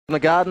The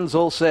Gardens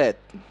all set.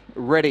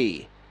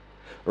 Ready.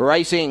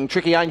 Racing.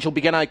 Tricky Angel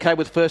began okay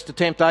with first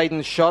attempt.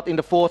 Aiden's shot.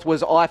 Into fourth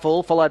was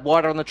Eiffel. Followed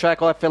wider on the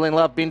track. I Fell in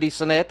Love. Bindi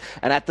Sonette.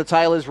 And at the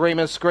tail is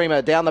Remus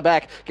Screamer. Down the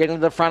back. Getting to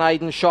the front.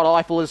 Aiden's shot.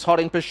 Eiffel is hot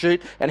in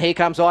pursuit. And here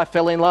comes I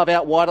Fell in Love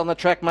out wide on the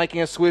track,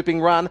 making a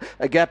swooping run.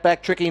 A gap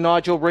back. Tricky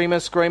Nigel.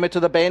 Remus Screamer to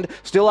the bend.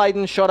 Still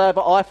Aiden's shot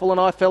over Eiffel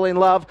and I Fell in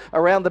Love.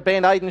 Around the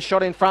bend. Aiden's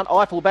shot in front.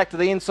 Eiffel back to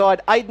the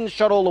inside. Aiden's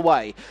shot all the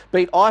way.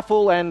 Beat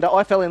Eiffel and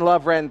I Fell in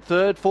Love ran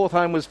third. Fourth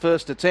home was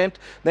first attempt.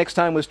 Next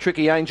home was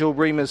Tricky Angel,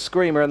 Remus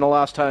Screamer, and the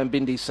last home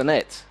Bindi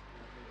Sonette.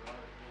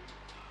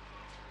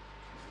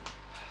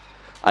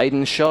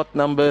 Aiden's shot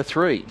number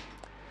 3.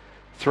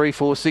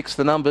 346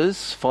 the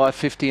numbers,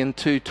 550 and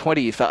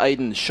 220 for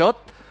Aiden's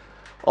shot.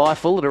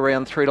 Eiffel at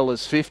around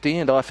 $3.50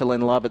 and I Fell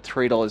in Love at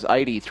 $3.80.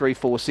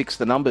 346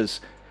 the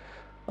numbers.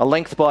 A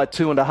length by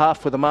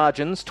 2.5 with the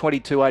margins,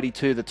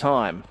 22.82 the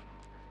time.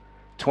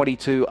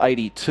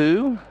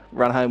 22.82.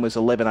 Run home was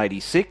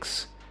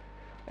 11.86.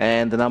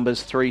 And the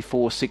numbers 3,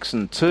 4, 6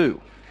 and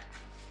 2.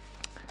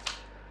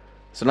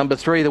 So number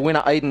 3, the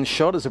winner, Aiden's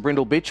shot, is a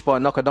Brindle Bitch by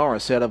Knocker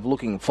Norris out of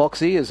Looking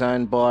Foxy, is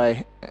owned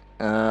by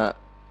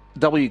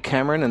W.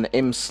 Cameron and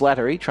M.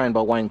 Slattery, trained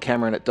by Wayne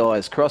Cameron at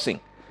Dyer's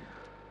Crossing.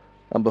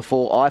 Number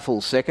 4,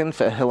 Eiffel second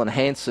for Helen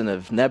Hansen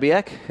of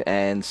Nabiac,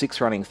 and 6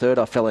 running third,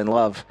 I Fell in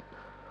Love,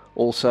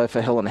 also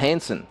for Helen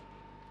Hansen.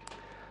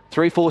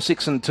 3, 4,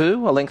 6 and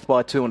 2, a length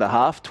by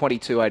 2.5,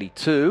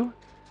 22.82.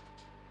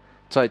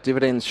 So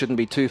dividends shouldn't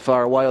be too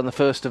far away on the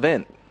first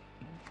event.